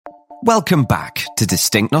Welcome back to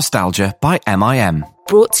Distinct Nostalgia by MIM.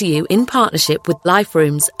 Brought to you in partnership with Life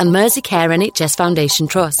Rooms and Merseycare NHS Foundation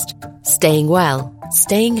Trust. Staying well,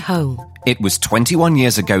 staying home. It was 21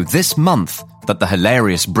 years ago this month that the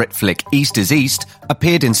hilarious Brit flick East is East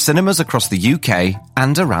appeared in cinemas across the UK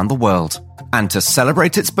and around the world. And to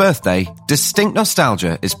celebrate its birthday, Distinct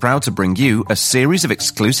Nostalgia is proud to bring you a series of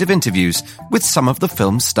exclusive interviews with some of the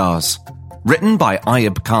film's stars. Written by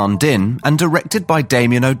Ayub Khan Din and directed by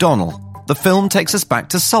Damien O'Donnell, the film takes us back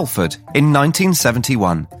to Salford in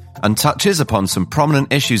 1971 and touches upon some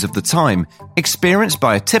prominent issues of the time experienced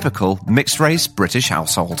by a typical mixed-race British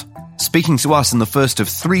household. Speaking to us in the first of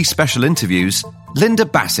 3 special interviews, Linda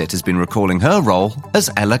Bassett has been recalling her role as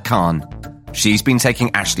Ella Khan. She's been taking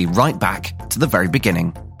Ashley right back to the very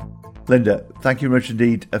beginning. Linda, thank you very much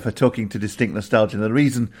indeed for talking to Distinct Nostalgia. And the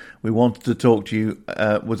reason we wanted to talk to you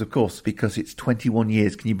was, of course, because it's 21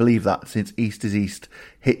 years, can you believe that, since East is East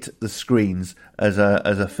hit the screens as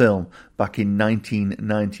a film back in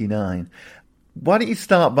 1999. Why don't you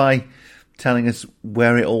start by telling us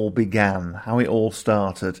where it all began, how it all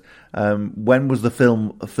started? When was the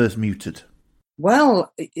film first muted?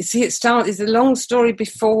 Well, you see, it's a long story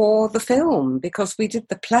before the film, because we did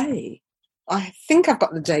the play. I think I've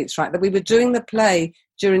got the dates right, that we were doing the play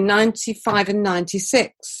during 95 and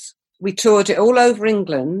 96. We toured it all over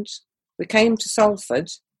England. We came to Salford.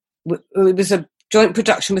 It was a joint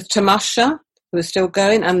production with Tamasha, who was still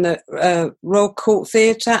going, and the Royal Court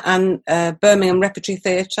Theatre and Birmingham Repertory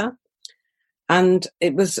Theatre. And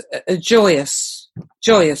it was a joyous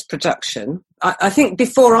production. I think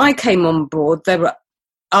before I came on board, there were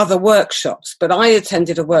other workshops, but I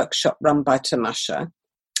attended a workshop run by Tamasha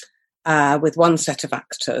with one set of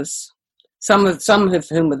actors, some of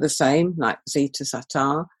whom were the same, like Zita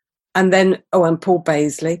Sattar, and then and Paul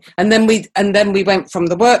Baisley, and then we went from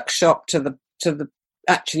the workshop to the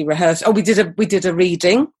actually rehearsal. We did a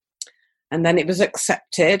reading, and then it was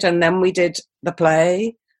accepted, and then we did the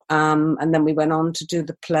play. And then we went on to do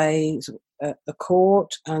the plays at the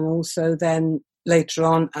court, and also then later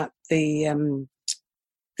on at the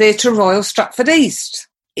Theatre Royal Stratford East.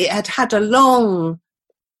 It had a long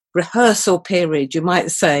rehearsal period, you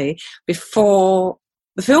might say, before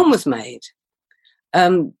the film was made,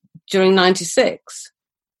 during 96.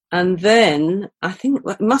 And then I think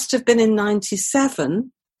it must have been in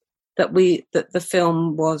 97 that the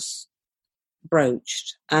film was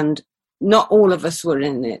broached, and not all of us were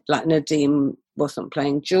in it. Like Nadeem wasn't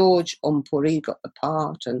playing George, Puri got the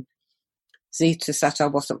part, and Zita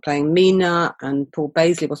Sattar wasn't playing Mina, and Paul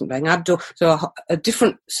Baisley wasn't playing Abdul. So a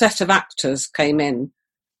different set of actors came in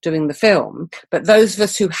doing the film. But those of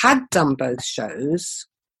us who had done both shows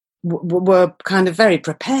were kind of very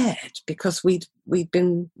prepared, because we'd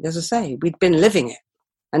been, as I say, we'd been living it.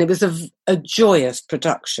 And it was a joyous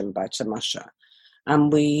production by Tamasha.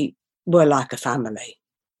 And we were like a family.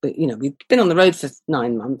 But, we'd been on the road for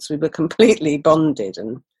 9 months. We were completely bonded,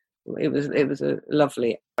 and it was a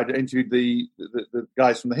lovely. I interviewed the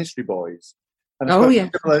guys from the History Boys.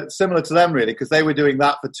 And similar to them, really, because they were doing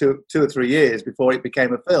that for two or 3 years before it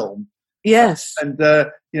became a film. Yes, and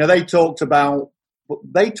they talked about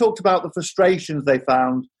the frustrations they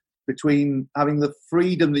found between having the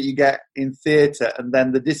freedom that you get in theatre and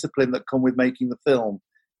then the discipline that come with making the film.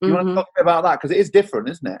 Do you want to talk about that, because it is different,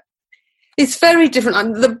 isn't it? It's very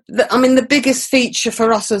different. The biggest feature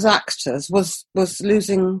for us as actors was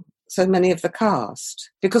losing so many of the cast,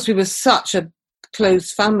 because we were such a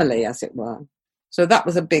close family, as it were. So that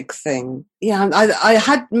was a big thing. Yeah, I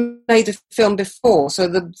had made a film before, so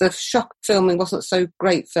the shock filming wasn't so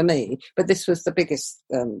great for me, but this was the biggest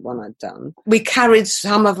one I'd done. We carried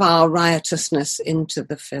some of our riotousness into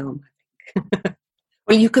the film.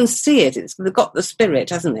 Well, you can see it. It's got the spirit,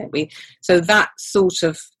 hasn't it? So that sort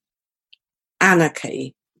of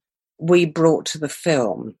anarchy we brought to the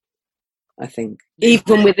film, I think,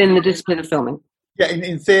 even within the discipline of filming. Yeah,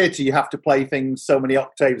 in theatre you have to play things so many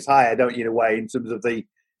octaves higher, don't you, in a way, in terms of the,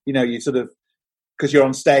 you sort of, because you're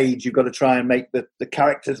on stage, you've got to try and make the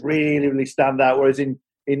characters really, really stand out, whereas in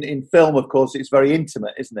film, of course, it's very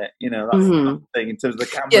intimate, isn't it? That's the thing, in terms of the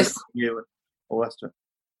camera, yes. You and all the rest of it.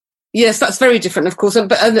 Yes, that's very different, of course.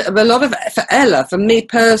 But a lot of, for Ella, for me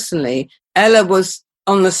personally, Ella was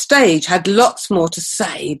on the stage, had lots more to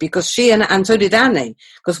say, because she and so did Annie,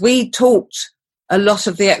 because we talked a lot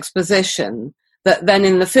of the exposition that then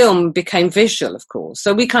in the film became visual, of course.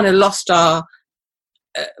 So we kind of lost our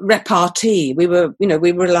repartee. We were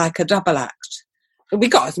like a double act. We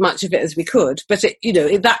got as much of it as we could, but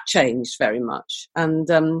that changed very much. And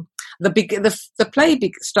the play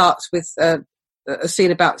starts with a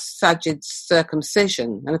scene about Sajid's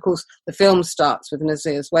circumcision. And of course, the film starts with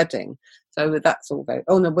Nazir's wedding. So that's all very,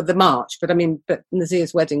 with the march, but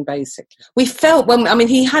Nazir's wedding, basically. We felt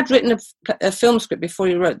he had written a film script before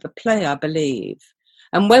he wrote the play, I believe.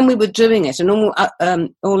 And when we were doing it, and all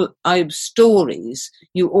Ayub's stories,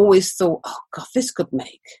 you always thought, oh God, this could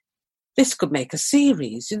make a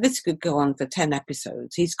series. This could go on for 10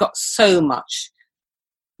 episodes. He's got so much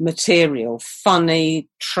material, funny,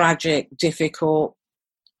 tragic, difficult,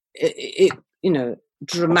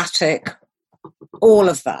 dramatic, all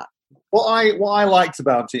of that. What I liked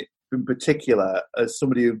about it in particular, as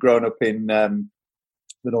somebody who'd grown up in the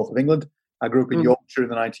north of England, I grew up in Yorkshire in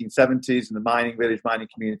the 1970s in the mining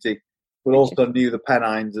community, but also knew the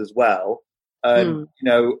Pennines as well. And,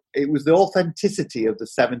 it was the authenticity of the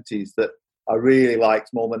 70s that I really liked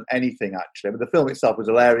more than anything, actually. I mean, the film itself was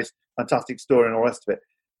hilarious, fantastic story and all the rest of it.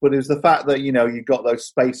 But it was the fact that, you got those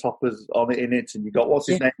space hoppers in it, and you got, what's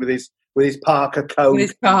his name, with his Parker coat. With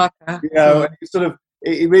his Parker. And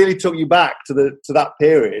it really took you back to that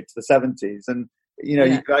period, to the 70s. And,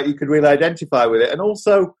 you could really identify with it. And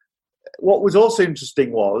also, what was also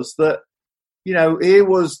interesting was that, here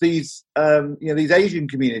was these Asian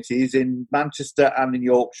communities in Manchester and in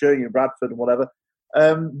Yorkshire, Bradford and whatever,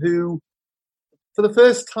 who, for the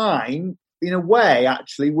first time, in a way,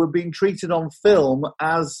 actually, were being treated on film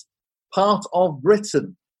as part of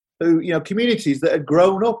Britain. Who, communities that had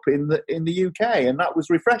grown up in the UK, and that was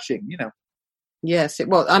refreshing. Yes, it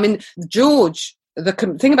was. I mean, George. The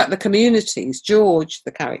thing about the communities, George,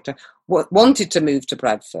 the character, wanted to move to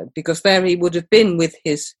Bradford because there he would have been with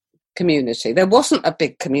his community. There wasn't a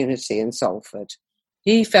big community in Salford.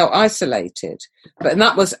 He felt isolated. But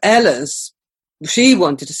that was Ella's. She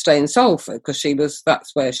wanted to stay in Salford because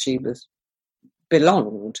that's where she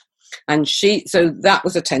belonged. And so that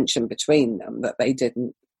was a tension between them that they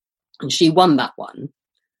didn't. And she won that one.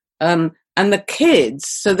 And the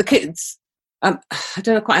kids, I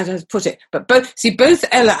don't know quite how to put it, but both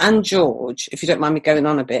Ella and George, if you don't mind me going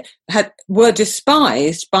on a bit, were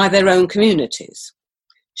despised by their own communities.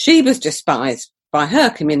 She was despised by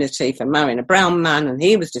her community for marrying a brown man, and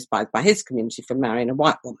he was despised by his community for marrying a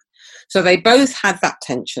white woman. So they both had that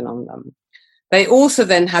tension on them. They also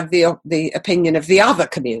then had the opinion of the other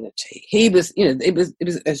community. He was, it was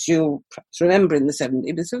as you'll perhaps remember in the 70s,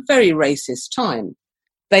 it was a very racist time.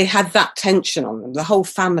 They had that tension on them. The whole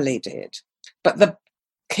family did. But the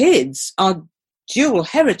kids are dual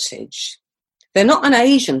heritage. They're not an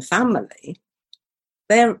Asian family.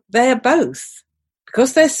 They're both.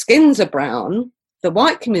 Because their skins are brown, the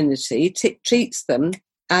white community treats them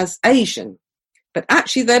as Asian. But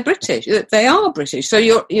actually they're British. They are British. So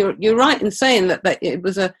you're right in saying that it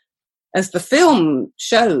was as the film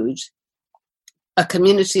showed, a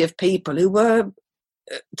community of people who were,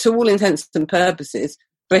 to all intents and purposes,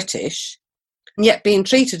 British, yet being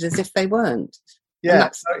treated as if they weren't. Yeah,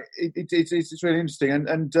 it's really interesting,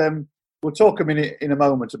 and we'll talk in a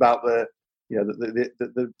moment about the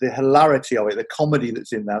hilarity of it, the comedy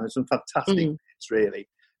that's in there. There's some fantastic bits, really,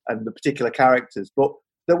 and the particular characters. But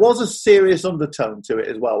there was a serious undertone to it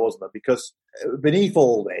as well, wasn't there? Because beneath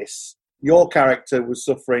all this, your character was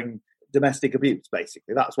suffering domestic abuse,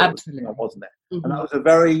 basically. That's what was going on, wasn't it? Mm-hmm. And that was a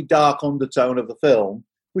very dark undertone of the film,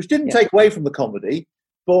 which didn't take away from the comedy.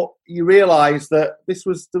 But you realise that there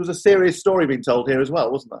was a serious story being told here as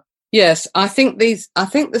well, wasn't there? Yes, I think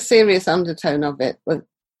the serious undertone of it was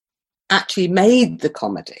actually made the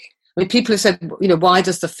comedy. I mean, people have said, why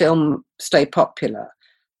does the film stay popular?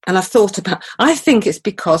 And I think it's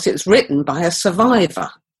because it's written by a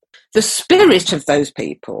survivor. The spirit of those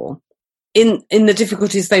people in the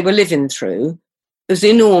difficulties they were living through was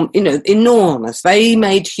enormous. They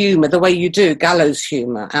made humour the way you do gallows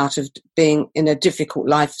humour out of being in a difficult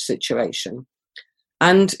life situation.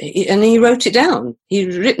 And he wrote it down.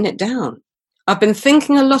 He'd written it down. I've been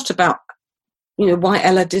thinking a lot about, why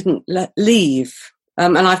Ella didn't leave.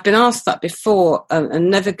 And I've been asked that before and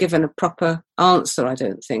never given a proper answer, I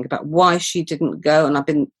don't think, about why she didn't go. And I've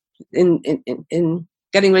been, in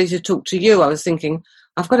getting ready to talk to you, I was thinking,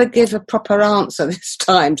 I've got to give a proper answer this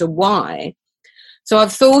time to why. So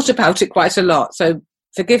I've thought about it quite a lot. So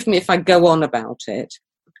forgive me if I go on about it.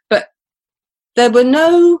 But there were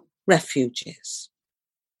no refuges.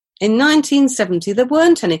 In 1970, there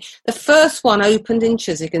weren't any. The first one opened in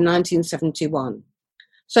Chiswick in 1971.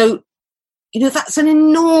 So, that's an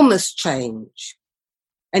enormous change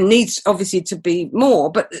and needs obviously to be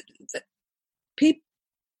more. But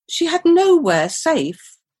she had nowhere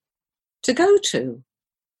safe to go to.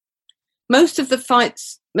 Most of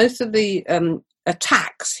the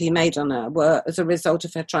attacks he made on her were as a result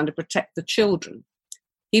of her trying to protect the children.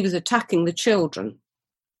 he was attacking the children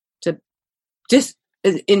to,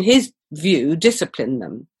 in his view, discipline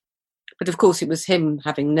them. But of course, it was him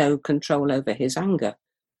having no control over his anger.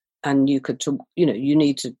 And you could talk, you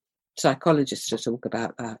need psychologists to talk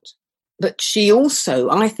about that. But she also,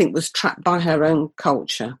 I think, was trapped by her own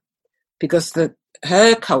culture, because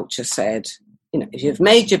her culture said, if you've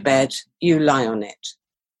made your bed, you lie on it.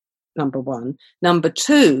 Number one. Number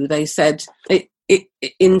two, they said it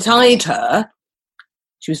inside her,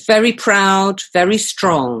 she was very proud, very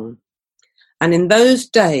strong. And in those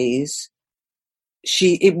days,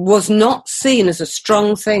 it was not seen as a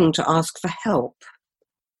strong thing to ask for help.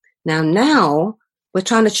 Now we're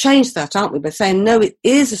trying to change that, aren't we? We're saying, no, it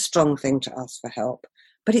is a strong thing to ask for help.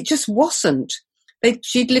 But it just wasn't.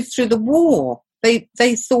 She'd lived through the war. They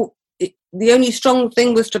thought the only strong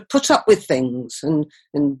thing was to put up with things and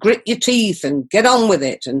grit your teeth and get on with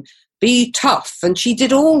it and be tough. And she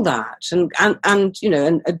did all that and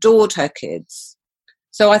adored her kids.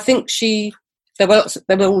 So I think there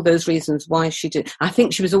were all those reasons why she did. I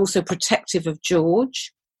think she was also protective of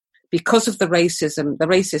George because of the racism, the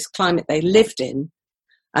racist climate they lived in.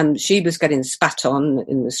 And she was getting spat on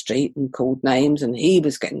in the street and called names, and he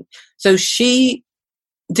was getting... So she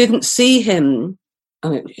didn't see him... I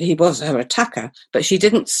mean, he was her attacker, but she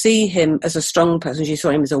didn't see him as a strong person. She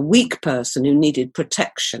saw him as a weak person who needed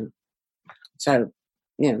protection. So,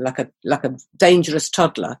 like a dangerous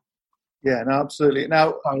toddler. Yeah, no, absolutely.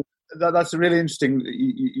 Now, that's a really interesting...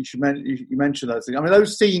 You mentioned those things. I mean,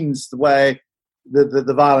 those scenes where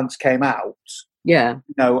the violence came out... Yeah.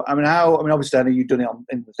 Obviously, I know you've done it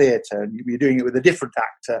in the theatre, and you're doing it with a different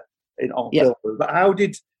actor on film. But how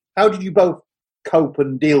did you both cope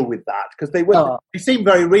and deal with that? Because they seem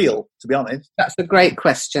very real, to be honest. That's a great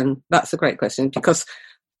question. Because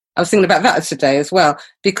I was thinking about that today as well.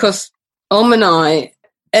 Because Om and I,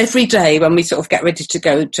 every day when we sort of get ready to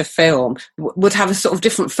go to film, would have a sort of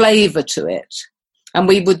different flavour to it. And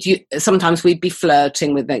sometimes we'd be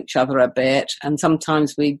flirting with each other a bit, and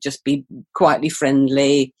sometimes we'd just be quietly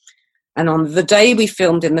friendly. And on the day we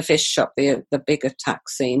filmed in the fish shop, the big attack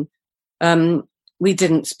scene, we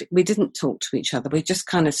didn't talk to each other. We just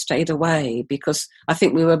kind of stayed away because I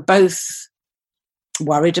think we were both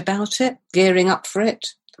worried about it, gearing up for it,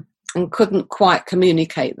 and couldn't quite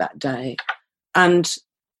communicate that day. And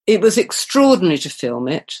it was extraordinary to film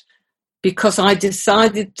it because I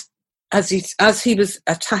decided... As he was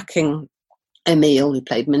attacking Emile, who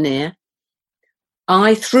played Munir,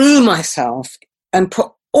 I threw myself and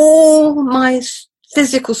put all my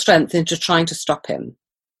physical strength into trying to stop him.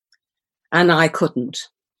 And I couldn't.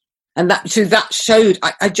 And that showed,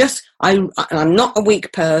 I'm not a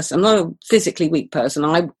weak person, I'm not a physically weak person,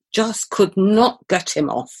 I just could not get him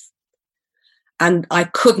off. And I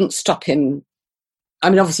couldn't stop him. I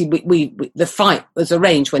mean, obviously, the fight was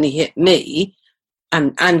arranged when he hit me,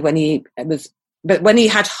 and when when he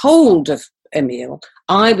had hold of Emile,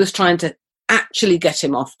 I was trying to actually get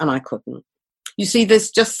him off, and I couldn't. You see, there's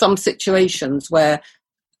just some situations where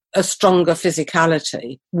a stronger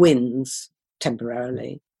physicality wins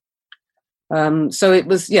temporarily. So it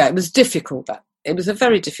was difficult. It was a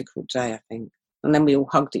very difficult day, I think. And then we all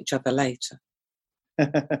hugged each other later.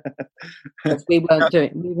 Because we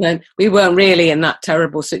weren't really in that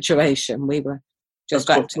terrible situation. We were just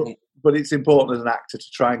acting it. But it's important as an actor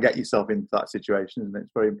to try and get yourself into that situation, isn't it?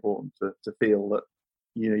 It's very important to feel that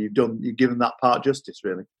you've given that part justice,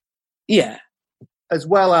 really. Yeah. As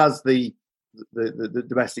well as the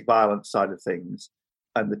domestic violence side of things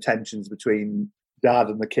and the tensions between dad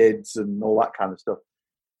and the kids and all that kind of stuff.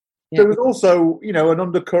 Yeah. There was also, an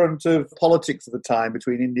undercurrent of politics at the time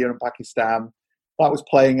between India and Pakistan. That was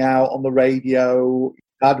playing out on the radio.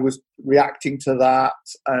 Dad was reacting to that,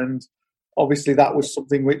 and obviously that was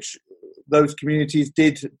something which those communities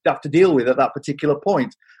did have to deal with at that particular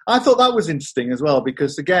point. I thought that was interesting as well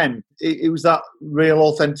because, again, it was that real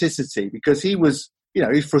authenticity because he was, he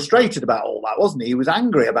was frustrated about all that, wasn't he? He was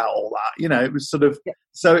angry about all that. It was sort of... Yeah.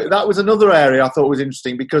 So that was another area I thought was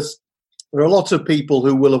interesting because there are a lot of people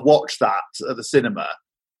who will have watched that at the cinema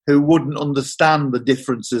who wouldn't understand the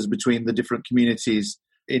differences between the different communities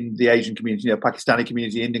in the Asian community, Pakistani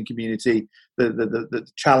community, Indian community, the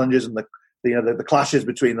challenges and the clashes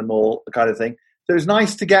between them all, the kind of thing. So it was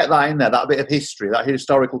nice to get that in there, that bit of history, that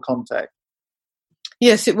historical context.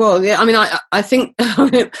 Yes, it was. Yeah, I mean, I think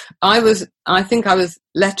I was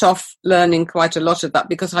let off learning quite a lot of that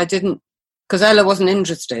because Ella wasn't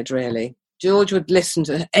interested really. George would listen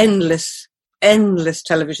to endless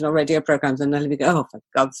television or radio programs, and Ella would go, "Oh, for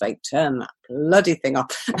God's sake, turn that bloody thing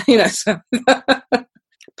off!" So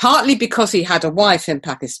partly because he had a wife in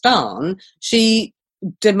Pakistan, she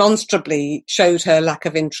demonstrably showed her lack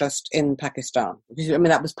of interest in Pakistan. I mean,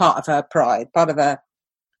 that was part of her pride, part of her,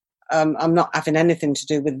 I'm not having anything to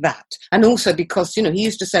do with that. And also because, he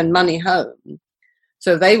used to send money home.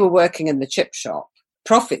 So they were working in the chip shop.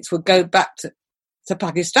 Profits would go back to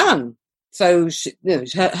Pakistan. So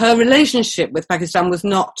her relationship with Pakistan was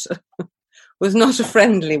not a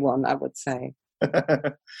friendly one, I would say.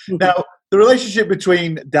 Now, the relationship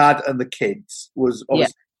between Dad and the kids was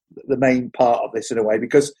obviously the main part of this in a way,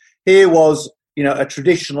 because here was, a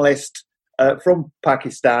traditionalist from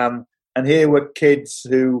Pakistan, and here were kids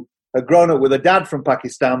who had grown up with a dad from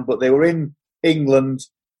Pakistan, but they were in England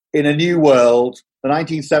in a new world. The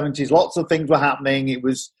 1970s, lots of things were happening. It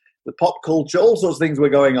was the pop culture, all sorts of things were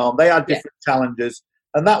going on. They had different challenges.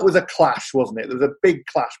 And that was a clash, wasn't it? There was a big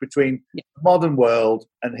clash between the modern world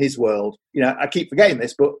and his world. I keep forgetting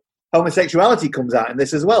this, but homosexuality comes out in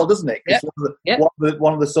this as well, doesn't it? Because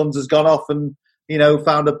one of the sons has gone off and,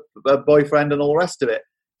 found a boyfriend and all the rest of it.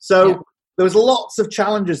 So there was lots of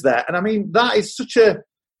challenges there. And I mean, that is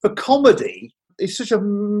for comedy, it's such a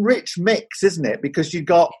rich mix, isn't it? Because you've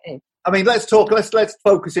got, let's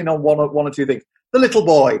focus in on one or two things. The little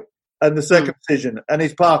boy and the circumcision and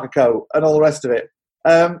his Parker coat and all the rest of it.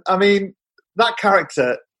 That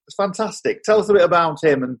character is fantastic. Tell us a bit about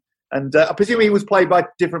him, and I presume he was played by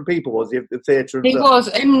different people, was he? The theatre. He was.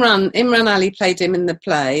 Imran Ali played him in the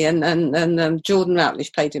play, and Jordan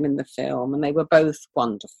Routledge played him in the film, and they were both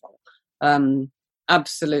wonderful.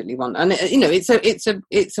 Absolutely wonderful. And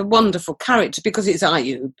it's a wonderful character because it's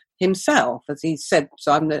Ayub himself, as he said.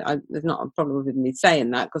 So there's not a problem with me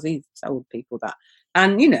saying that because he's told people that.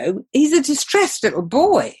 And he's a distressed little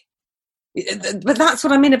boy. But that's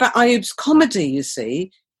what I mean about Ayub's comedy, you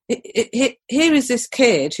see. Here is this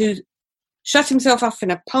kid who shut himself off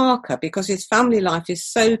in a Parker because his family life is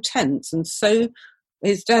so tense and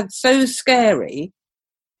his dad's so scary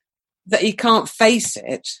that he can't face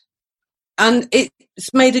it. And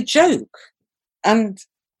it's made a joke. And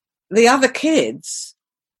the other kids,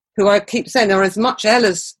 who I keep saying are as much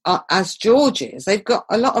Ella's as George is, they've got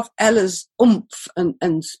a lot of Ella's oomph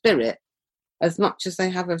and spirit, as much as they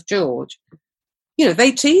have of George.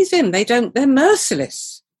 They tease him. They're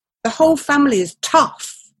merciless. The whole family is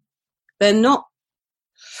tough. They're not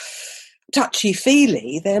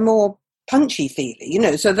touchy-feely. They're more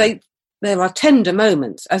punchy-feely, so there are tender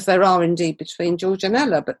moments, as there are indeed between George and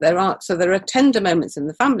Ella, but there are tender moments in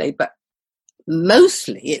the family, but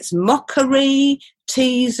mostly it's mockery,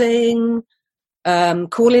 teasing,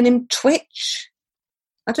 calling him Twitch.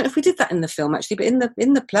 I don't know if we did that in the film, actually, but in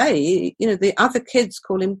the play, the other kids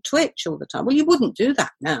call him Twitch all the time. Well, you wouldn't do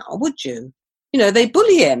that now, would you? They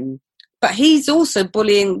bully him, but he's also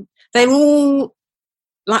bullying. They're all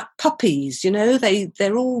like puppies,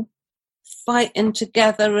 they're all fighting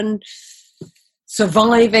together and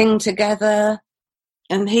surviving together.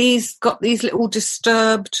 And he's got these little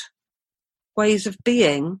disturbed ways of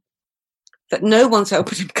being that no one's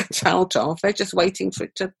helping him get out of. They're just waiting for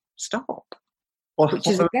it to stop. Which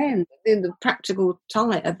is, again, in the practical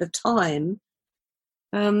time at the time.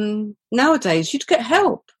 Nowadays, you'd get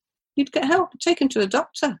help. Take him to a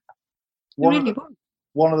doctor. One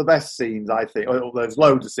of the best scenes, I think, there's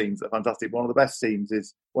loads of scenes that are fantastic. One of the best scenes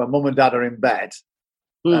is when Mum and Dad are in bed,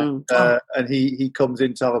 and he comes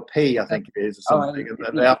in to have a pee, I think it is, or something,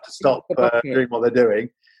 and they have to stop doing what they're doing.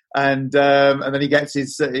 And then he gets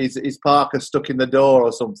his Parker stuck in the door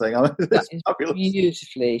or something. It's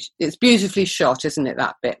fabulous. It's beautifully shot, isn't it?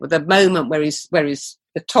 That bit with the moment where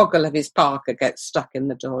the toggle of his Parker gets stuck in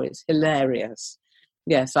the door. It's hilarious.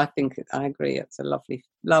 Yes, I agree. It's a lovely,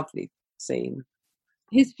 lovely scene.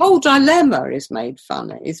 His whole dilemma is made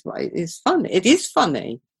funny. It's funny. It is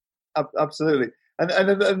funny. Absolutely,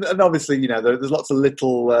 and obviously, there's lots of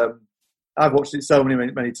little. I've watched it so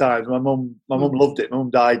many times. My mum loved it. My mum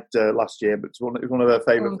died last year, but it was one of her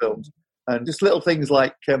favourite films. And just little things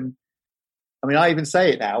like, I even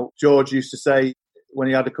say it now. George used to say when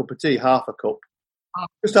he had a cup of tea, half a cup.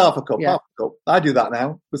 Just half a cup, half a cup. I do that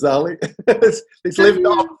now, bizarrely. it's lived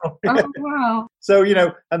on. Oh, wow. So,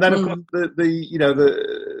 and then of course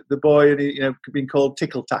the boy, and being called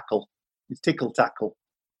Tickle Tackle. He's Tickle Tackle.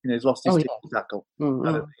 He's lost his tickle tackle.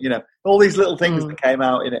 Mm-hmm. All these little things that came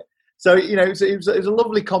out in it. So, it was a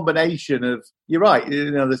lovely combination of, you're right,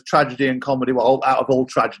 there's tragedy and comedy. Well, out of all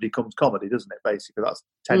tragedy comes comedy, doesn't it, basically? That's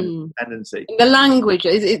tendency. The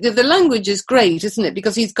language is great, isn't it?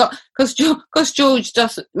 Because because George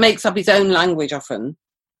makes up his own language often.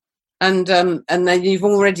 And then you've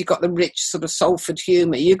already got the rich sort of Salford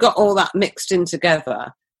humour. You've got all that mixed in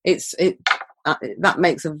together. That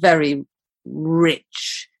makes a very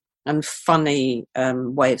rich and funny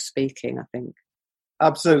way of speaking, I think.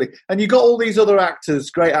 Absolutely. And you got all these other actors,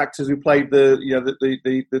 great actors who played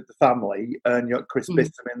the family, and you got Chris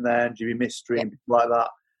Bisham in there and Jimmy Mystery and people like that.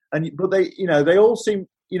 But they all seem,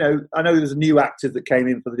 I know there's new actors that came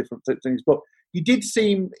in for the different things, but you did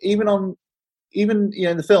seem, even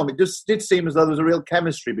in the film, it just did seem as though there was a real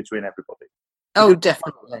chemistry between everybody. Oh,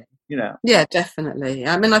 definitely. Yeah, definitely.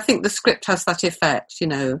 I mean, I think the script has that effect,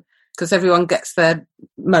 because everyone gets their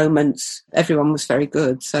moments. Everyone was very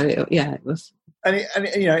good. So, it was. And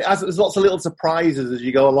there's lots of little surprises as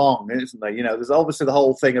you go along, isn't there? There's obviously the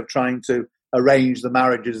whole thing of trying to arrange the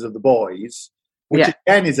marriages of the boys, which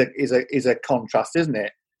again is a contrast, isn't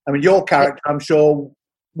it? I mean, your character, I'm sure,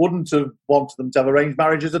 wouldn't have wanted them to have arranged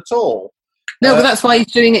marriages at all. No, but that's why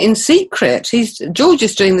he's doing it in secret. George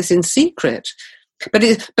is doing this in secret, but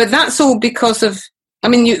that's all because of. I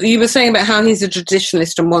mean, you were saying about how he's a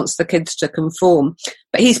traditionalist and wants the kids to conform,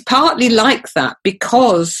 but he's partly like that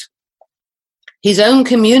because his own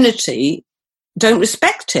community don't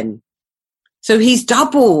respect him. So he's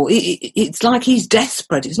double. It's like he's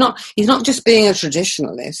desperate. He's not just being a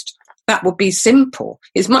traditionalist. That would be simple.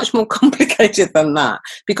 It's much more complicated than that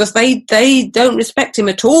because they don't respect him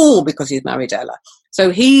at all because he's married Ella. So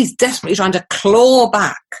he's desperately trying to claw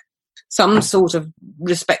back some sort of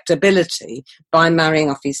respectability by marrying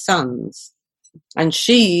off his sons. And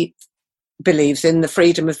she believes in the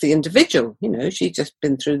freedom of the individual. She's just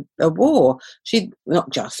been through a war. She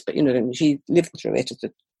lived through it as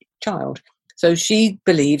a child. So she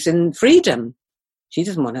believes in freedom. She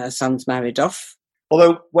doesn't want her sons married off.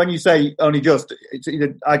 Although when you say only just,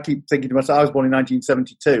 I keep thinking to myself, I was born in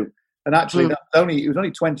 1972, and actually it was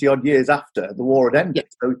only 20 odd years after the war had ended.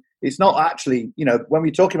 Yeah. So it's not actually, when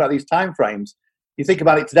we're talking about these time frames, you think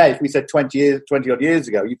about it today, if we said 20 odd years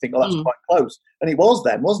ago, you think, that's quite close. And it was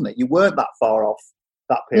then, wasn't it? You weren't that far off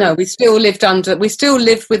that period. No, we still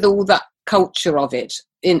lived with all that culture of it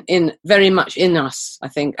in very much in us, I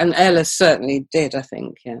think. And Ella certainly did, I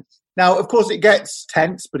think, yes. Now, of course, it gets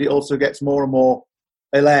tense, but it also gets more and more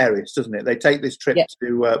hilarious, doesn't it? They take this trip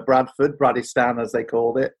to Bradford, Bradistan, as they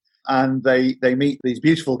called it, and they meet these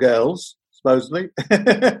beautiful girls, supposedly.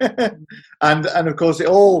 and of course,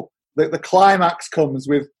 the climax comes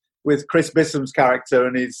with Chris Bisham's character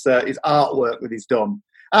and his artwork that he's done.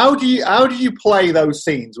 How do you play those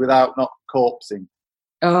scenes without not corpsing?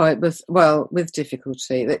 Oh, it was, with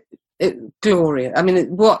difficulty. Glorious. I mean,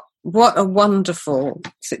 what a wonderful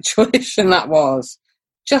situation that was.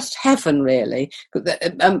 Just heaven, really.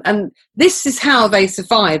 And this is how they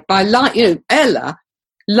survived, by Ella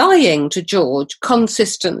lying to George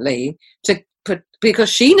consistently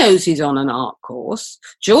because she knows he's on an art course.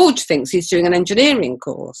 George thinks he's doing an engineering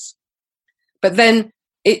course. But then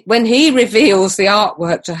when he reveals the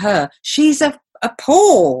artwork to her, she's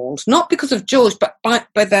appalled, not because of George, but by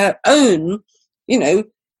their own,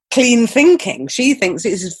 clean thinking. She thinks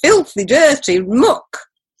it's filthy, dirty muck.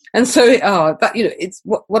 And so, it's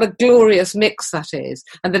what a glorious mix that is.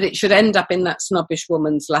 And that it should end up in that snobbish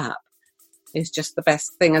woman's lap is just the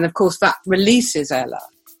best thing. And of course, that releases Ella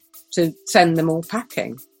to send them all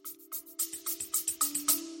packing.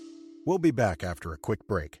 We'll be back after a quick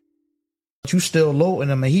break. You still loading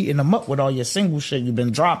them and heating them up with all your single shit you've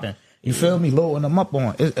been dropping. You feel me? Loading them up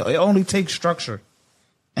on. It only takes structure.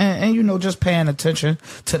 And just paying attention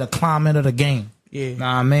to the climate of the game. Yeah. Know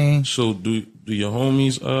what I mean? So do your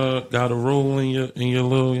homies got a role in your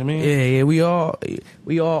little, Yeah, we all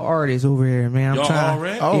artists over here, man.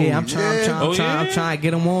 I'm trying to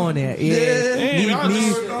get them on there. Yeah.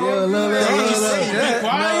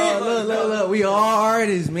 Look, we all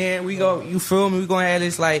artists, man. You feel me? We gonna have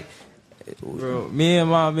this like, bro, me and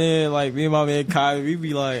my man Kai, we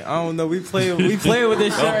be like, I don't know, we play with this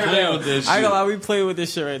shit right now. I ain't gonna lie, we play with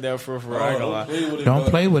this shit right now for I ain't gonna lie. Don't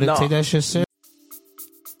play with it. No. Take that shit serious.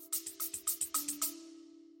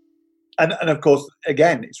 And of course,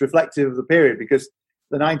 again, it's reflective of the period because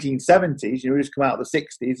the 1970s, we just come out of the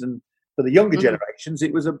 60s, and for the younger generations,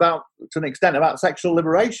 it was about, to an extent, about sexual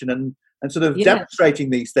liberation and sort of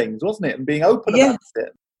demonstrating these things, wasn't it? And being open about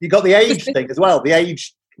it. You got the age thing as well. The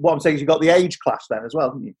age, what I'm saying is you got the age clash then as well,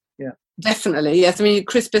 haven't you? Yeah. Definitely, yes. I mean,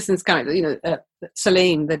 Chris Bisham's character,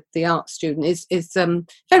 Salim, the art student, is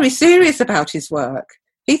very serious about his work.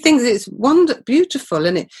 He thinks it's beautiful,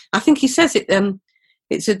 and I think he says it.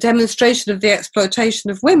 It's a demonstration of the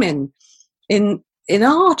exploitation of women in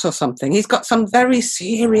art or something. He's got some very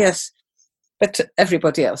serious, but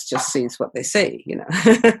everybody else just sees what they see,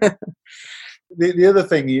 The other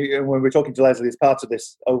thing, when we're talking to Leslie as part of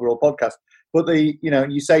this overall podcast, but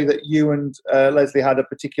you say that you and Leslie had a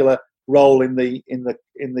particular role in the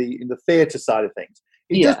theatre side of things.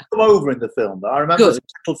 It does come over in the film, though. I remember some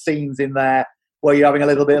little scenes in there where you're having a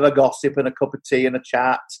little bit of a gossip and a cup of tea and a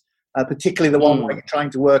chat, particularly the one where you're trying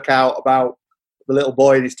to work out about the little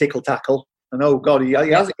boy and his tickle tackle. And oh God, he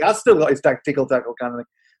has still got his tickle tackle kind of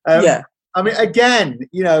thing. I mean, again,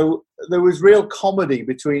 there was real comedy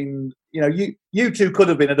between, you two could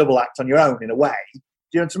have been a double act on your own in a way. Do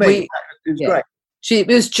you know what I mean? It was great. It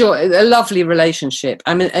was a lovely relationship.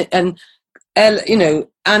 I mean, and Ella,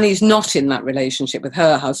 Annie's not in that relationship with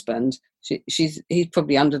her husband. He's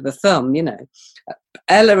probably under the thumb.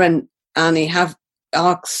 Ella and Annie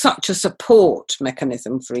are such a support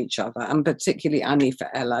mechanism for each other, and particularly Annie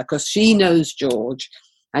for Ella, because she knows George,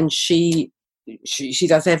 and she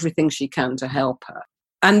does everything she can to help her.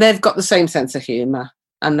 And they've got the same sense of humour,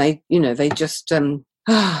 and they just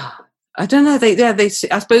I don't know.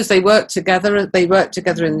 I suppose they work together. They work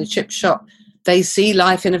together in the chip shop. They see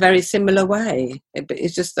life in a very similar way.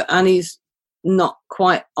 It's just that Annie's not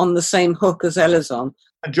quite on the same hook as Ella's on.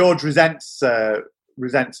 And George resents her,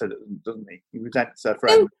 doesn't he? He resents her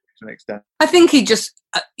friend to an extent. I think he just,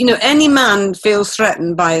 any man feels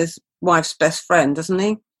threatened by his wife's best friend, doesn't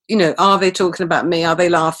he? Are they talking about me? Are they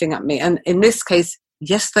laughing at me? And in this case,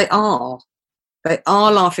 yes, they are. They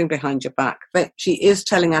are laughing behind your back. She is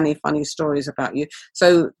telling Annie funny stories about you.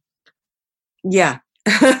 So, yeah.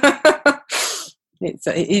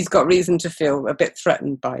 He's got reason to feel a bit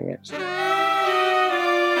threatened by it.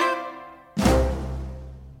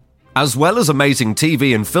 As well as amazing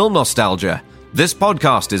TV and film nostalgia, this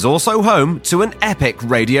podcast is also home to an epic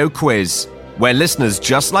radio quiz, where listeners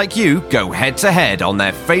just like you go head-to-head on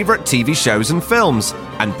their favourite TV shows and films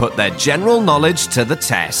and put their general knowledge to the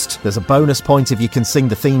test. There's a bonus point if you can sing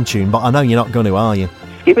the theme tune, but I know you're not going to, are you?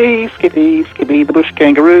 Skippy, Skippy, Skippy the bush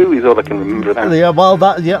kangaroo is all I can remember that. Yeah, well,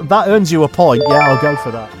 that earns you a point. Yeah, I'll go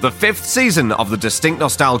for that. The 5th season of the Distinct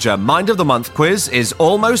Nostalgia Mind of the Month quiz is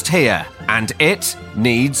almost here, and it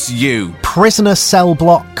needs you. Prisoner Cell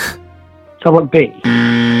Block. Cell Block B.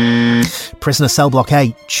 Prisoner Cell Block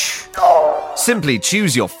H. Simply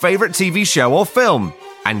choose your favourite TV show or film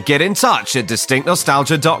and get in touch at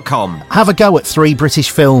distinctnostalgia.com. Have a go at 3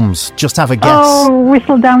 British films. Just have a guess. Oh,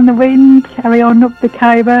 Whistle Down the Wind, Carry On Up the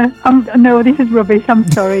Khyber. No, this is rubbish. I'm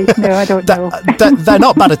sorry. No, I don't know. They're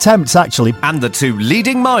not bad attempts, actually. And the 2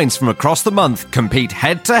 leading minds from across the month compete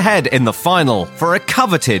head-to-head in the final for a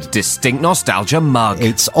coveted Distinct Nostalgia mug.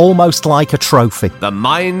 It's almost like a trophy. The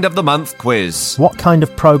Mind of the Month quiz. What kind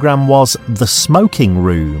of programme was The Smoking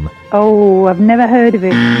Room? Oh, I've never heard of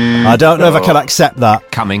it. I don't know if I can accept that.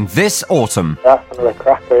 Coming this autumn. That's another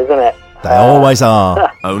cracker, isn't it? They always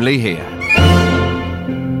are. Only here.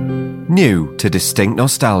 New to Distinct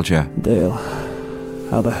Nostalgia. Dale,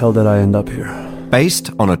 how the hell did I end up here? Based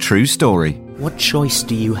on a true story. What choice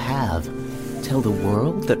do you have? Tell the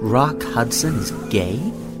world that Rock Hudson is gay?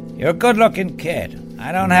 You're a good-looking kid.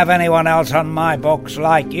 I don't have anyone else on my books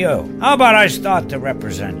like you. How about I start to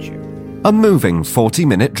represent you? A moving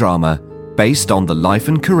 40-minute drama based on the life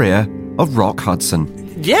and career of Rock Hudson.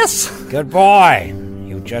 Yes! Good boy.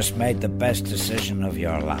 You just made the best decision of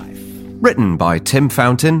your life. Written by Tim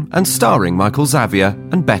Fountain and starring Michael Xavier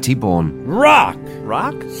and Betty Bourne. Rock!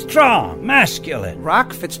 Rock? Strong, masculine.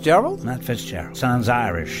 Rock Fitzgerald? Not Fitzgerald. Sounds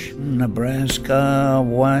Irish. Nebraska,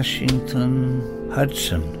 Washington,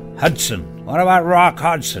 Hudson. Hudson. What about Rock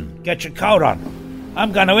Hudson? Get your coat on.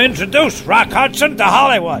 I'm going to introduce Rock Hudson to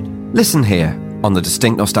Hollywood. Listen here on the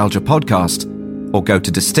Distinct Nostalgia podcast or go to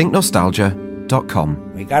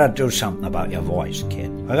distinctnostalgia.com. We gotta do something about your voice, kid.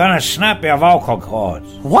 We're gonna snap your vocal cords.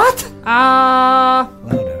 What? Louder.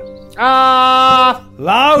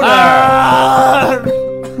 Louder!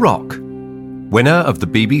 Rock. Winner of the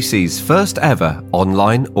BBC's first ever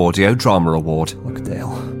online audio drama award. Look,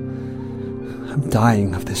 Dale, I'm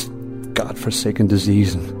dying of this godforsaken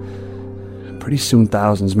disease, and pretty soon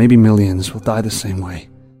thousands, maybe millions, will die the same way.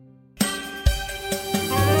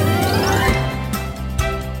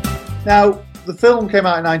 Now, the film came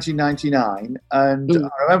out in 1999, and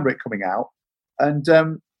I remember it coming out. And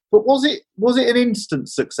but was it an instant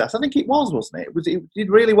success? I think it was, wasn't it? It did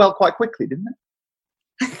really well quite quickly, didn't it?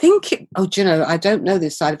 I think it. Oh, do you know? I don't know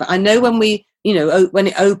this side of it. I know when we, when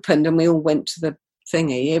it opened and we all went to the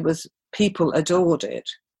thingy, it was people adored it.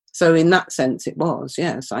 So in that sense, it was.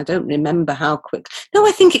 Yes, I don't remember how quick. No,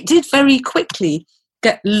 I think it did very quickly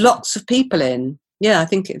get lots of people in. Yeah, I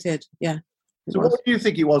think it did. Yeah. So what do you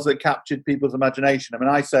think it was that captured people's imagination? I mean,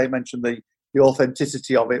 I mentioned the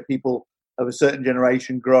authenticity of it. People of a certain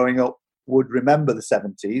generation growing up would remember the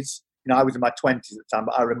 70s. I was in my 20s at the time,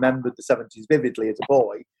 but I remembered the 70s vividly as a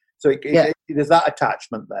boy. So there's that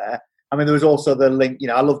attachment there. I mean, there was also the link.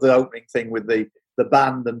 I love the opening thing with the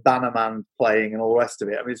band and Bannerman playing and all the rest of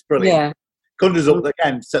it. I mean, it's brilliant. Yeah. conjures up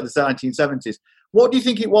again set the 1970s. What do you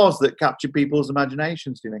think it was that captured people's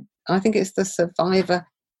imaginations, do you think? I think it's the survivor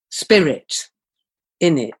spirit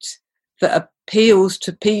in it that appeals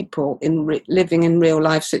to people in living in real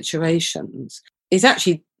life situations. It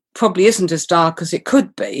actually probably isn't as dark as it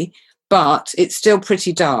could be, but it's still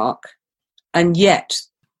pretty dark. And yet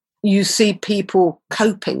you see people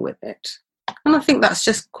coping with it. And I think that's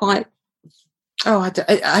just quite...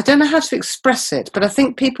 I don't know how to express it, but I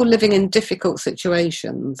think people living in difficult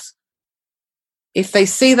situations, if they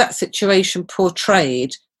see that situation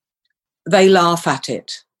portrayed, they laugh at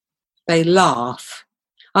it. They laugh.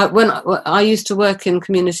 When I used to work in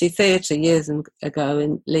community theatre years ago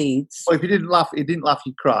in Leeds. Well, if you didn't laugh,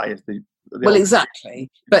 you'd cry. Well, exactly.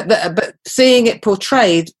 But seeing it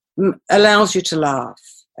portrayed allows you to laugh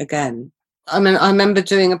again. I mean, I remember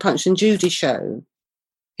doing a Punch and Judy show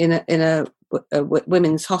in a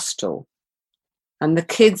women's hostel, and the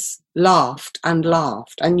kids laughed and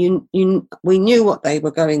laughed, and we knew what they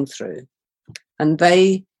were going through, and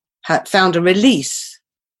they had found a release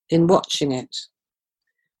in watching it.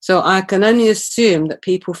 So I can only assume that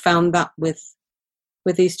people found that with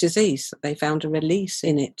East is East, that they found a release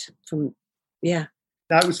in it from. Now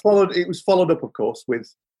it was followed up, of course,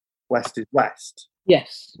 with West is West.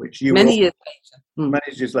 Yes, which you many years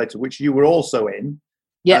later, which you were also in.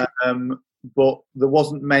 Yeah. But there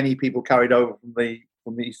wasn't many people carried over from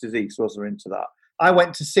the East is East, was there, into that? I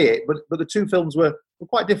went to see it, but the two films were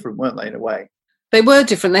quite different, weren't they, in a way? They were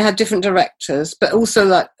different. They had different directors, but also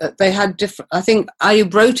that they had different. I think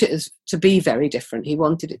Ayub wrote it to be very different. He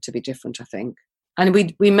wanted it to be different, I think. And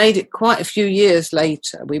we made it quite a few years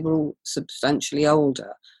later. We were all substantially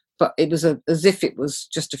older, but it was as if it was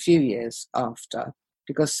just a few years after,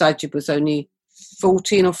 because Sajid was only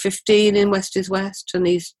 14 or 15 in West is West, and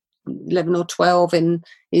he's 11 or 12 in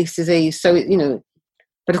East is East. So,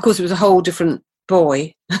 but of course it was a whole different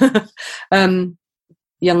boy, young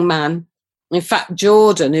man. In fact,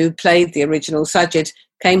 Jordan, who played the original Sajid,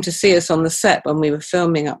 came to see us on the set when we were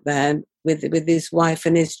filming up there with his wife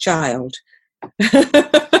and his child.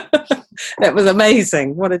 That was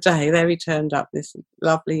amazing. What a day. There he turned up, this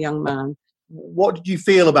lovely young man. What did you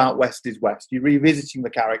feel about West is West? You're revisiting the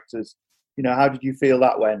characters. How did you feel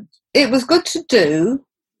that went? It was good to do.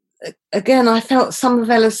 Again, I felt some of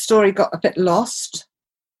Ella's story got a bit lost,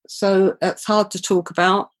 so that's hard to talk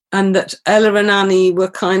about. And that Ella and Annie were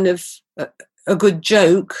kind of a good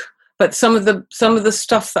joke, but some of the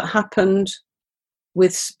stuff that happened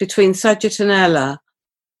between Sajid and Ella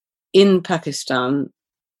in Pakistan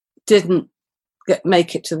didn't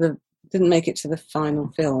make it to the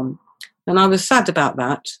final film, and I was sad about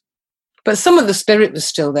that. But some of the spirit was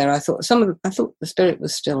still there. I thought the spirit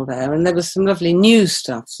was still there, and there was some lovely new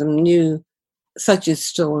stuff, some new Sajid's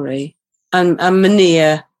story and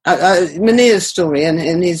Munir's story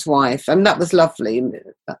and his wife, and that was lovely.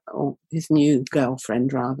 Or his new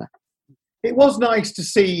girlfriend, rather. It was nice to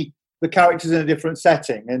see the characters in a different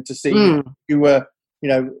setting, and to see you were,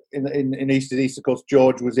 in East is East, of course,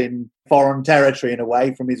 George was in foreign territory in a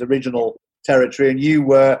way from his original territory, and you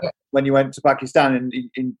were, when you went to Pakistan,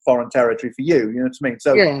 in foreign territory for you. You know what I mean?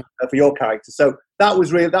 So for your character, so that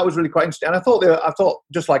was really quite interesting. And I thought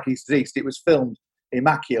just like East is East, it was filmed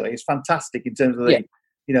immaculately. It's fantastic in terms of the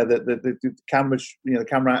the camera,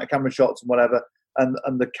 the camera shots and whatever,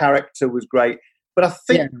 and the character was great. But I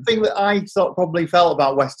think the thing that I probably felt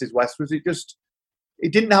about West is West was it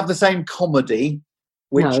didn't have the same comedy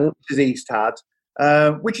which East is East had.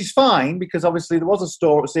 Which is fine, because obviously there was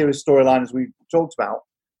a serious storyline, as we talked about,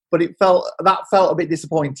 but it felt a bit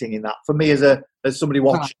disappointing in that for me as somebody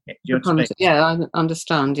watching it. Do you know what I mean? Yeah, I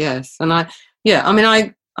understand. Yes, and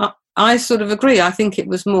I sort of agree. I think it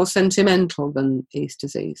was more sentimental than East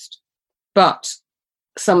is East, but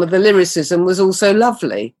some of the lyricism was also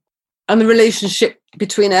lovely, and the relationship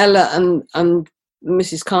between Ella and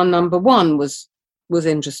Mrs. Khan number one was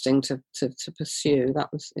interesting to pursue. That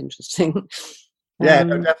was interesting. Yeah,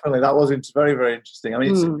 no, definitely. That was very, very interesting. I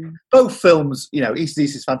mean, it's, both films, East is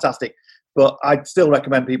East is fantastic, but I'd still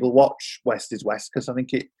recommend people watch West is West, because I think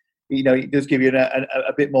it does give you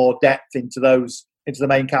a bit more depth into the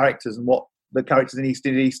main characters and what the characters in East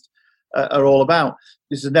is East are all about.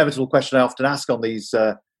 This is an inevitable question I often ask on these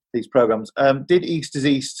programs. Did East is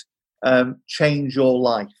East change your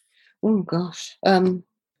life? Oh gosh.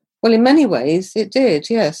 Well, in many ways, it did.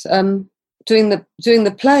 Yes. Doing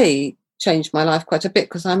the play changed my life quite a bit,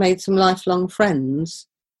 because I made some lifelong friends.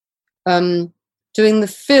 Doing the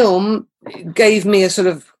film gave me a sort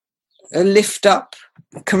of a lift up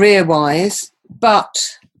career-wise,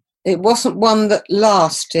 but it wasn't one that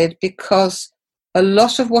lasted, because a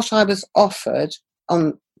lot of what I was offered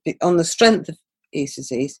on on the strength of East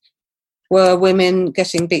is East, were women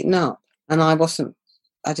getting beaten up, and I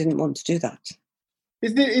didn't want to do that.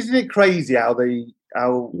 Isn't it crazy how the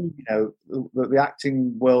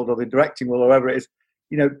acting world or the directing world, or whatever it is,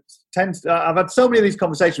 tends to, I've had so many of these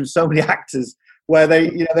conversations with so many actors where they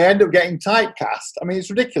end up getting typecast. I mean, it's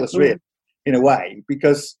ridiculous, really, in a way,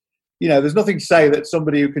 because there's nothing to say that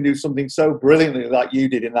somebody who can do something so brilliantly like you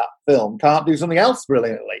did in that film can't do something else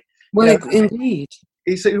brilliantly. Well, indeed.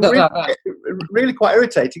 It's really quite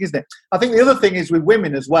irritating, isn't it? I think the other thing is with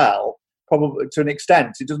women as well, probably to an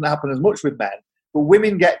extent. It doesn't happen as much with men, but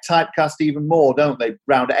women get typecast even more, don't they?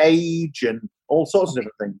 Around age and all sorts of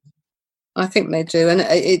different things. I think they do, and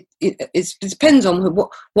it depends on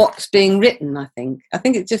what's being written. I think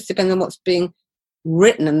it just depends on what's being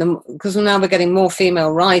written, and because now we're getting more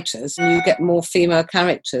female writers, and you get more female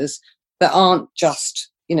characters that aren't just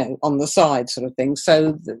on the side sort of thing.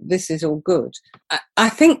 So this is all good. I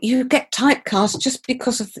think you get typecast just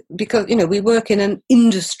because we work in an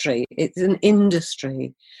industry. It's an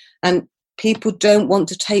industry, and people don't want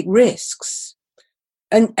to take risks.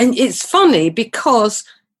 And it's funny because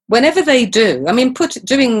whenever they do, I mean,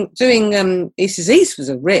 doing East is East was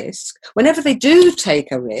a risk. Whenever they do take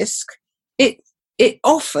a risk, it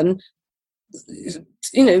often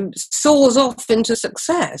soars off into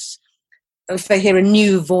success. If they hear a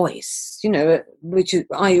new voice,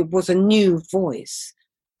 I was a new voice,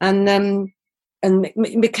 and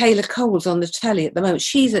Michaela Cole's on the telly at the moment.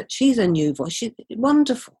 She's a new voice. She's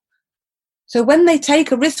wonderful. So when they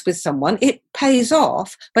take a risk with someone, it pays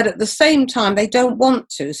off, but at the same time they don't want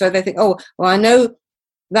to. So they think, oh, well, I know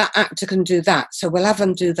that actor can do that, so we'll have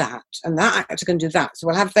them do that, and that actor can do that, so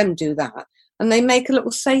we'll have them do that, and they make a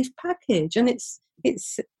little safe package, and it's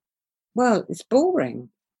boring.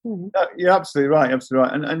 You're absolutely right,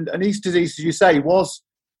 And East is East, as you say, was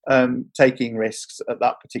taking risks at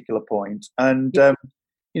that particular point. And,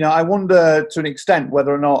 I wonder to an extent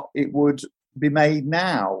whether or not it would be made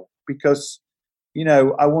now, because,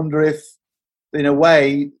 I wonder if, in a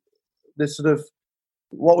way, this sort of,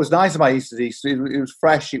 what was nice about East is East, it was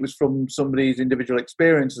fresh, it was from somebody's individual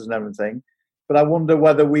experiences and everything. But I wonder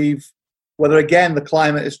whether again, the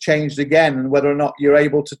climate has changed again, and whether or not you're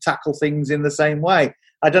able to tackle things in the same way.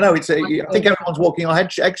 I don't know. I think everyone's walking on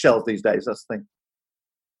eggshells these days. That's the thing.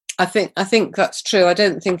 I think that's true. I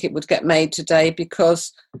don't think it would get made today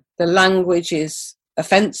because the language is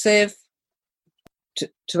offensive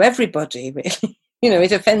to everybody. Really,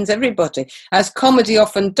 it offends everybody, as comedy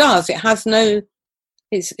often does. It has no.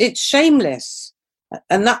 It's shameless,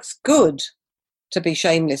 and that's good to be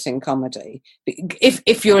shameless in comedy.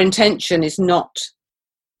 If your intention is not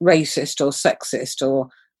racist or sexist or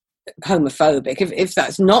homophobic, if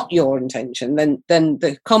that's not your intention, then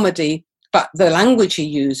the comedy, but the language he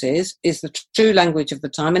uses is the true language of the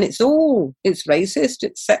time, and it's racist,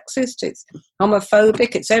 it's sexist, it's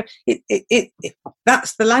homophobic,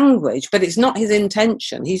 that's the language, but it's not his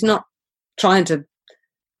intention. He's not trying to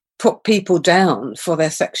put people down for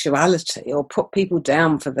their sexuality or put people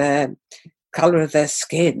down for their colour of their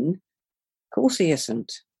skin. Of course he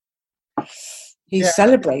isn't. He's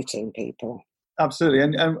celebrating people. Absolutely,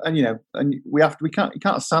 and we can't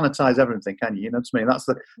sanitize everything, can you? You know what I mean?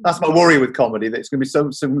 That's my worry with comedy, that it's going to be so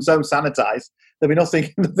sanitized there'll be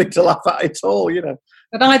nothing to laugh at at all,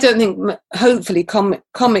 But I don't think, hopefully,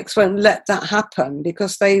 comics won't let that happen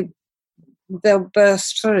because they'll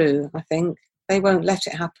burst through. I think they won't let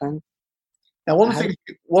it happen. Now, one of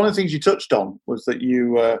the things you touched on was that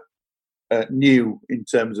you knew in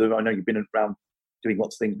terms of, I know you've been around doing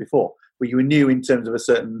lots of things before, but you were new in terms of a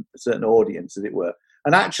certain audience, as it were.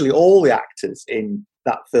 And actually, all the actors in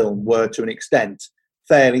that film were, to an extent,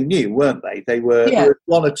 fairly new, weren't they? There were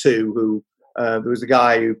one or two who. There was a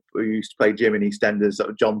guy who used to play Jim in EastEnders,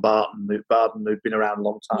 John Barton, who'd been around a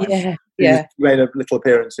long time. He made a little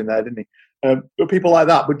appearance in there, didn't he? But people like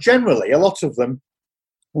that. But generally, a lot of them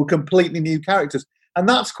were completely new characters. And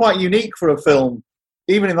that's quite unique for a film,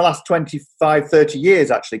 even in the last 25, 30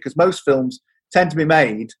 years, actually, because most films tend to be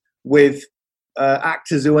made with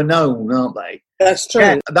actors who are known, aren't they? That's true.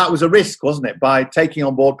 Yeah, that was a risk, wasn't it, by taking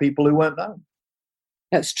on board people who weren't known?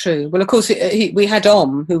 That's true. Well, of course, we had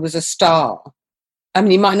Om, who was a star. I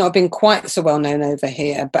mean, he might not have been quite so well known over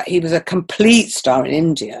here, but he was a complete star in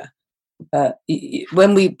India.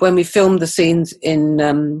 When we filmed the scenes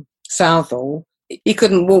in Southall, he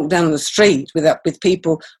couldn't walk down the street with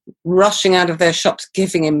people rushing out of their shops,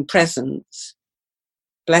 giving him presents.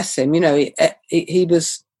 Bless him. He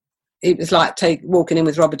was like walking in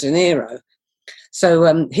with Robert De Niro.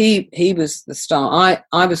 So he was the star.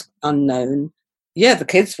 I was unknown. Yeah, the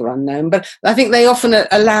kids were unknown, but I think they often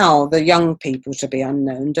allow the young people to be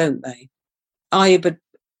unknown, don't they? Ayub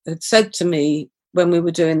had said to me when we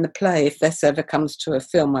were doing the play, if this ever comes to a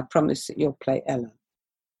film, I promise that you'll play Ella.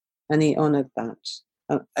 And he honoured that,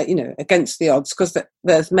 against the odds, because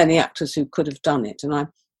there's many actors who could have done it, and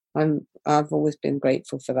I've always been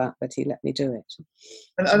grateful for that he let me do it.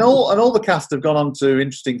 And all the cast have gone on to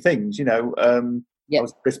interesting things,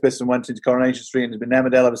 Chris Bisson went into Coronation Street and has been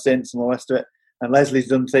Emmerdale ever since, and all the rest of it. And Leslie's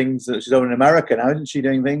done things that she's over in America now, isn't she?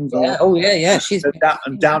 Doing things. Yeah. Oh yeah. She's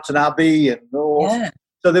and Downton Abbey and all. Yeah.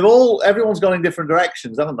 So everyone's gone in different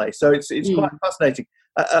directions, haven't they? So it's quite fascinating.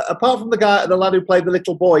 Apart from the lad who played the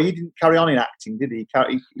little boy, he didn't carry on in acting, did he?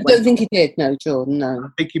 I don't think he did. No, Jordan. No. I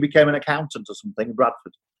think he became an accountant or something in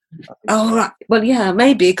Bradford. Oh right. Well, yeah,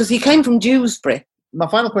 maybe because he came from Dewsbury. My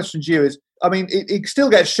final question to you is, I mean, it still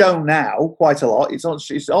gets shown now quite a lot. It's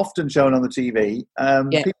often shown on the TV.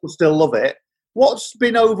 People still love it. What's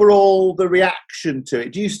been overall the reaction to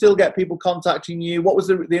it? Do you still get people contacting you? What was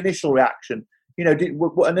the initial reaction?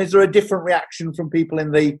 And is there a different reaction from people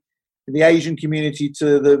in the Asian community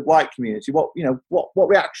to the white community? What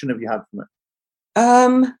reaction have you had from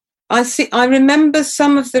it? I remember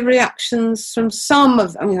some of the reactions from some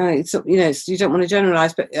of. I mean, you don't want to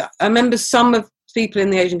generalise, but I remember some of people in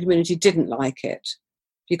the Asian community didn't like it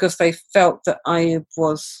because they felt that Ayub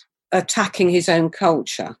was attacking his own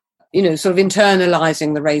culture. Sort of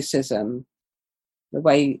internalising the racism, the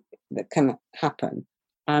way that can happen,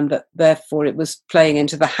 and that therefore it was playing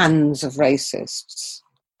into the hands of racists.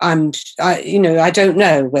 And I don't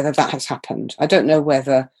know whether that has happened. I don't know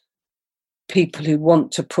whether people who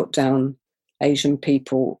want to put down Asian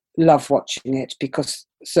people love watching it because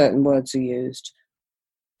certain words are used.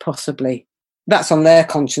 Possibly. That's on their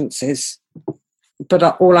consciences. But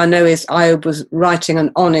all I know is Ayub was writing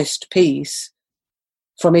an honest piece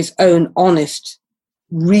from his own honest,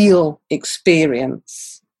 real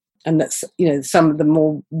experience. And that's, some of the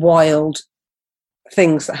more wild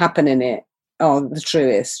things that happen in it are the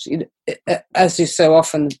truest. As is so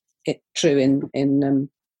often true in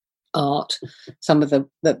art, some of the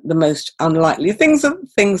most unlikely things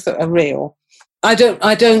that are real. I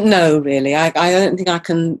don't know really. I don't think I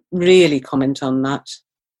can really comment on that.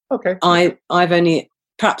 Okay. I've only,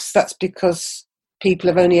 perhaps that's because people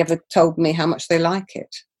have only ever told me how much they like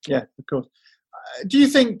it. Yeah, of course. Do you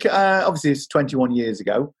think, obviously it's 21 years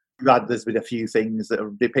ago, there's been a few things that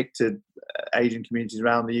have depicted Asian communities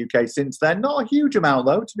around the UK since then. Not a huge amount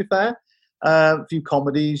though, to be fair. A few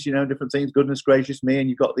comedies, different things, Goodness Gracious Me, and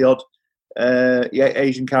you've got the odd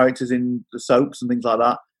Asian characters in the soaps and things like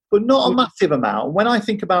that. But not a massive amount. When I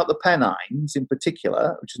think about the Pennines in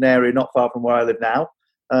particular, which is an area not far from where I live now,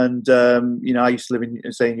 and I used to live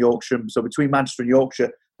in Yorkshire, so between Manchester and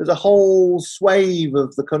Yorkshire, there's a whole swathe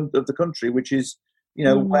of the country which is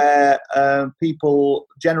where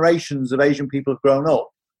generations of Asian people have grown up.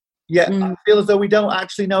 Yet I feel as though we don't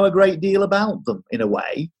actually know a great deal about them in a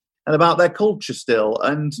way, and about their culture still.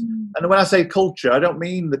 And when I say culture, I don't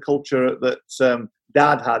mean the culture that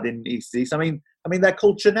Dad had in East East. I mean their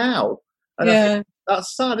culture now. And I think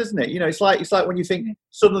that's sad, isn't it? It's like when you think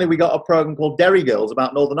suddenly we got a program called Derry Girls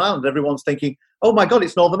about Northern Ireland. Everyone's thinking, oh my God,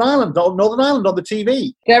 it's Northern Ireland on the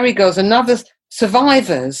TV. Derry Girls, another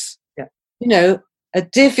survivors. Yeah. A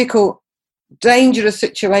difficult, dangerous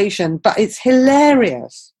situation, but it's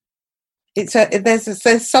hilarious.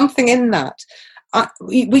 There's something in that.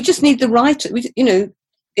 We just need the writer.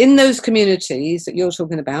 In those communities that you're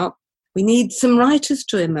talking about, we need some writers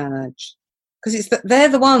to emerge. Because they're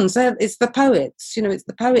the ones. It's the poets. It's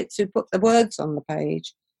the poets who put the words on the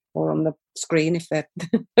page or on the screen, if they're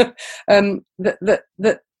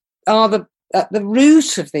that are at the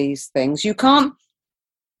root of these things. You can't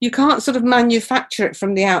sort of manufacture it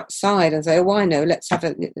from the outside and say, "Oh, I know. Let's have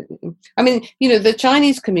it." I mean, the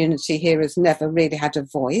Chinese community here has never really had a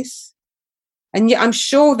voice, and yet I'm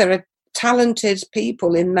sure there are talented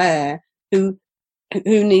people in there who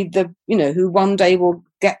need who one day will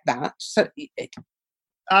get that. So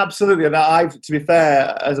absolutely. And to be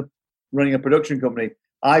fair, as running a production company,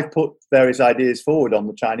 I've put various ideas forward on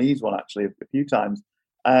the Chinese one actually a few times,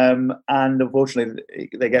 and unfortunately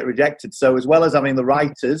they get rejected. So as well as having the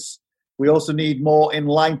writers, we also need more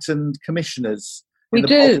enlightened commissioners. We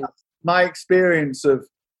do. Podcast. My experience of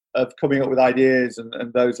coming up with ideas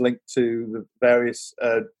and those linked to the various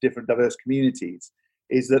different diverse communities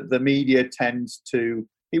is that the media tends to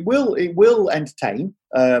it will entertain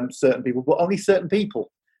certain people, but only certain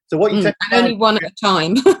people. So what you tend to only one at a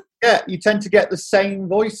time. Yeah, you tend to get the same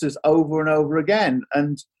voices over and over again,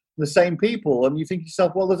 and the same people, and you think to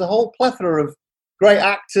yourself, well, there's a whole plethora of great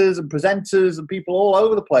actors and presenters and people all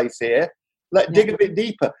over the place here. dig a bit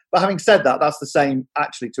deeper. But having said that, that's the same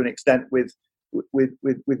actually to an extent with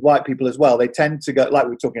white people as well. They tend to go, like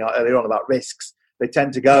we were talking about earlier on about risks. They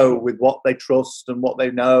tend to go with what they trust and what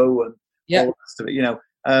they know and all the rest of it, you know.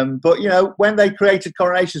 But, you know, when they created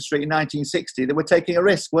Coronation Street in 1960, they were taking a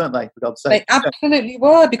risk, weren't they, for God's sake? They absolutely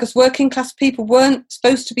were, because working class people weren't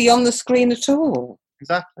supposed to be on the screen at all.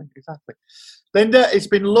 Exactly. Linda, it's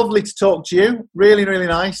been lovely to talk to you. Really, really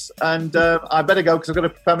nice. And I better go because I've got to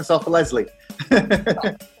prepare myself for Leslie.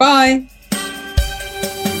 Bye.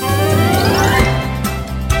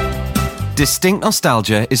 Distinct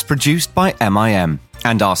Nostalgia is produced by MIM,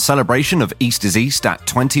 and our celebration of East is East at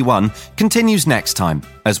 21 continues next time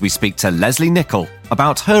as we speak to Leslie Nichol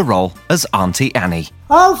about her role as Auntie Annie.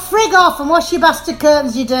 Oh, frig off and wash your bastard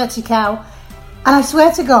curtains, you dirty cow. And I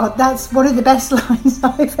swear to God, that's one of the best lines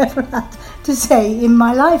I've ever had to say in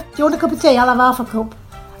my life. Do you want a cup of tea? I'll have half a cup.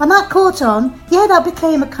 And that caught on. Yeah, that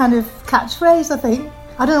became a kind of catchphrase, I think.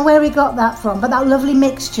 I don't know where he got that from, but that lovely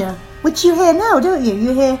mixture, which you hear now, don't you?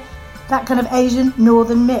 You hear that kind of Asian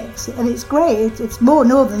northern mix, and it's great. It's more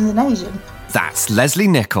northern than Asian. That's Leslie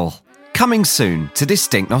Nichol, coming soon to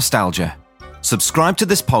Distinct Nostalgia. Subscribe to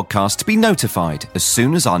this podcast to be notified as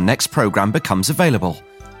soon as our next programme becomes available,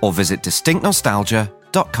 or visit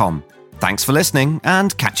distinctnostalgia.com. Thanks for listening,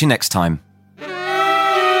 and catch you next time.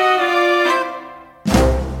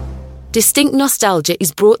 Distinct Nostalgia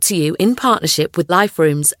is brought to you in partnership with Life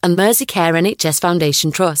Rooms and Merseycare NHS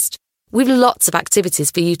Foundation Trust. We've lots of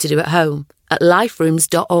activities for you to do at home at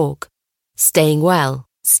liferooms.org. Staying well,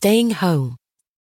 staying home.